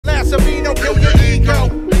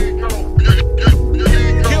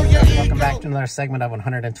another segment of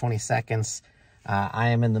 120 Seconds. I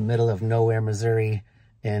am in the middle of nowhere, Missouri,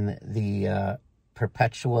 in the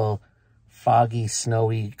perpetual foggy,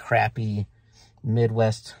 snowy, crappy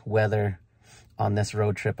Midwest weather on this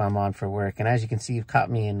road trip I'm on for work. And as you can see, you've caught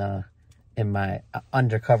me in my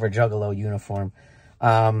undercover Juggalo uniform.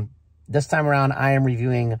 This time around, I am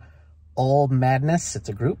reviewing Old MadNess. It's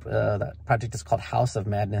a group. The project is called House of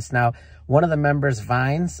MadNess. Now, one of the members,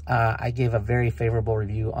 Vines, I gave a very favorable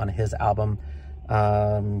review on his album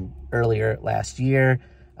earlier last year.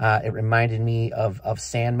 It reminded me of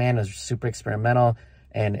Sandman. It was super experimental,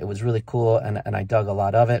 and it was really cool, and I dug a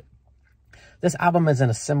lot of it. This album is in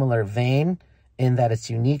a similar vein in that it's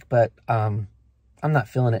unique, but I'm not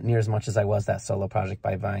feeling it near as much as I was that solo project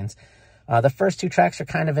by Vines. The first two tracks are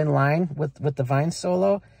kind of in line with the Vines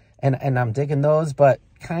solo, and I'm digging those, but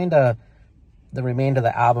kind of the remainder of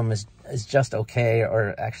the album is just okay,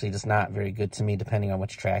 or actually just not very good to me, depending on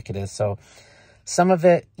which track it is. So some of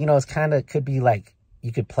it, you know, is kind of, could be like,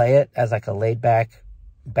 you could play it as like a laid back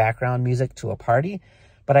background music to a party,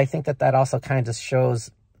 but I think that also kind of just shows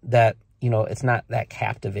that, you know, it's not that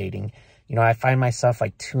captivating. You know, I find myself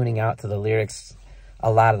like tuning out to the lyrics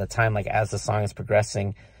a lot of the time, like as the song is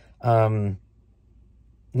progressing. You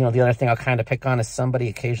know, the other thing I'll kind of pick on is somebody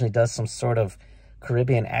occasionally does some sort of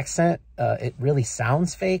Caribbean accent. It really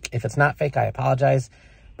sounds fake. If it's not fake, I apologize.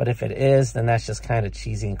 But if it is, then that's just kind of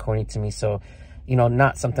cheesy and corny to me. So, you know,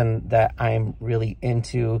 not something that I'm really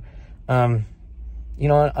into. You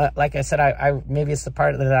know, like I said, I maybe it's the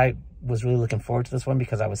part that I was really looking forward to this one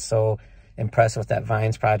because I was so impressed with that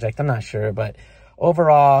Vines project. I'm not sure, but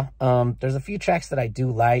overall, there's a few tracks that I do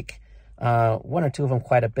like. One or two of them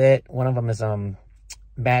quite a bit. One of them is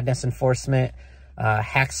MadNess Enforcement.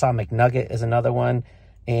 Hacksaw McNugget is another one,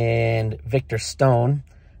 and Victor Stone.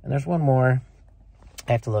 And there's one more.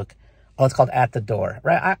 I have to look. Oh, it's called At the Door.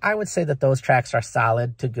 Right? I would say that those tracks are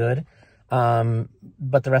solid to good.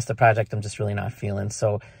 But the rest of the project, I'm just really not feeling.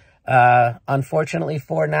 So, unfortunately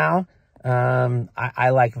for now, I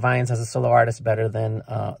like Vines as a solo artist better than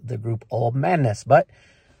the group Old MadNess. But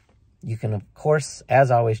you can, of course,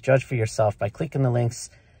 as always, judge for yourself by clicking the links,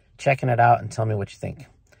 checking it out, and tell me what you think.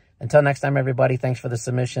 Until next time, everybody, thanks for the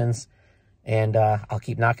submissions, and I'll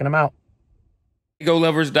keep knocking them out.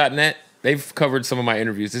 FagoLovers.net. They've covered some of my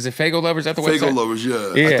interviews. Is it Fago Lovers at the website? Fago Lovers,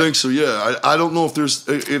 yeah. I think so, yeah. I don't know if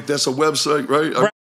that's a website, right?